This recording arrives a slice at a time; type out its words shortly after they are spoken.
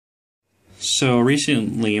So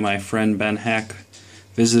recently my friend Ben Heck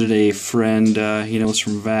visited a friend he knows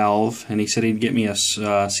from Valve, and he said he'd get me a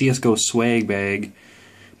CSGO swag bag,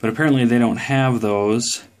 but apparently they don't have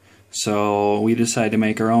those, so we decided to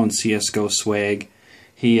make our own CSGO swag.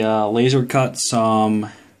 He laser cut some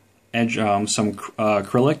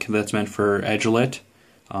acrylic that's meant for edge-lit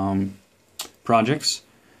projects.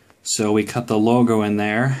 So we cut the logo in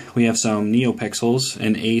there. We have some NeoPixels,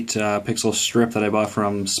 an 8-pixel strip that I bought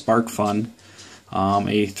from Sparkfun,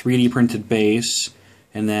 a 3D printed base,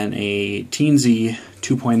 and then a Teensy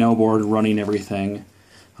 2.0 board running everything.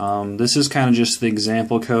 This is kind of just the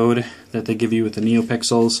example code that they give you with the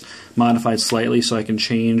NeoPixels, modified slightly so I can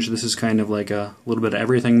change. This is kind of like a little bit of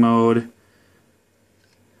everything mode.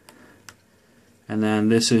 And then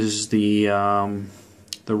this is the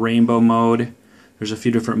rainbow mode. There's a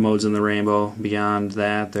few different modes in the rainbow. Beyond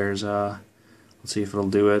that, there's let's see if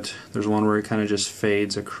it'll do it. There's one where it kind of just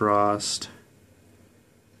fades across.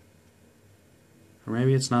 Or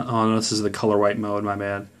maybe it's not. Oh no, this is the color white mode, my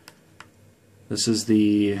bad. This is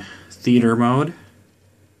the theater mode.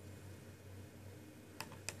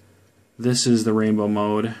 This is the rainbow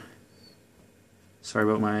mode. Sorry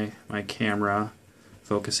about my camera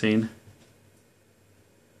focusing.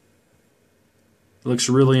 It looks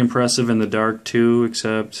really impressive in the dark too,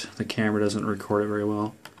 except the camera doesn't record it very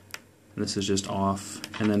well. And this is just off,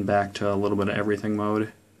 and then back to a little bit of everything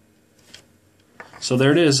mode. So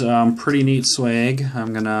there it is, pretty neat swag.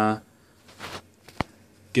 I'm gonna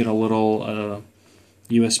get a little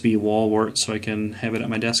USB wall wart so I can have it at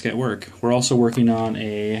my desk at work. We're also working on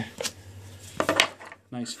a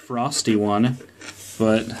nice frosty one,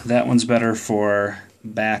 but that one's better for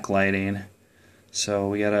backlighting. So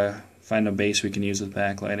we gotta find a base we can use with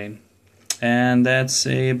backlighting. And that's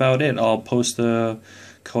about it. I'll post the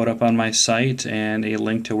code up on my site and a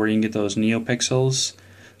link to where you can get those NeoPixels.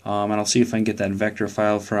 And I'll see if I can get that vector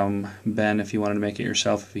file from Ben if you wanted to make it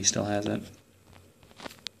yourself, if he still has it.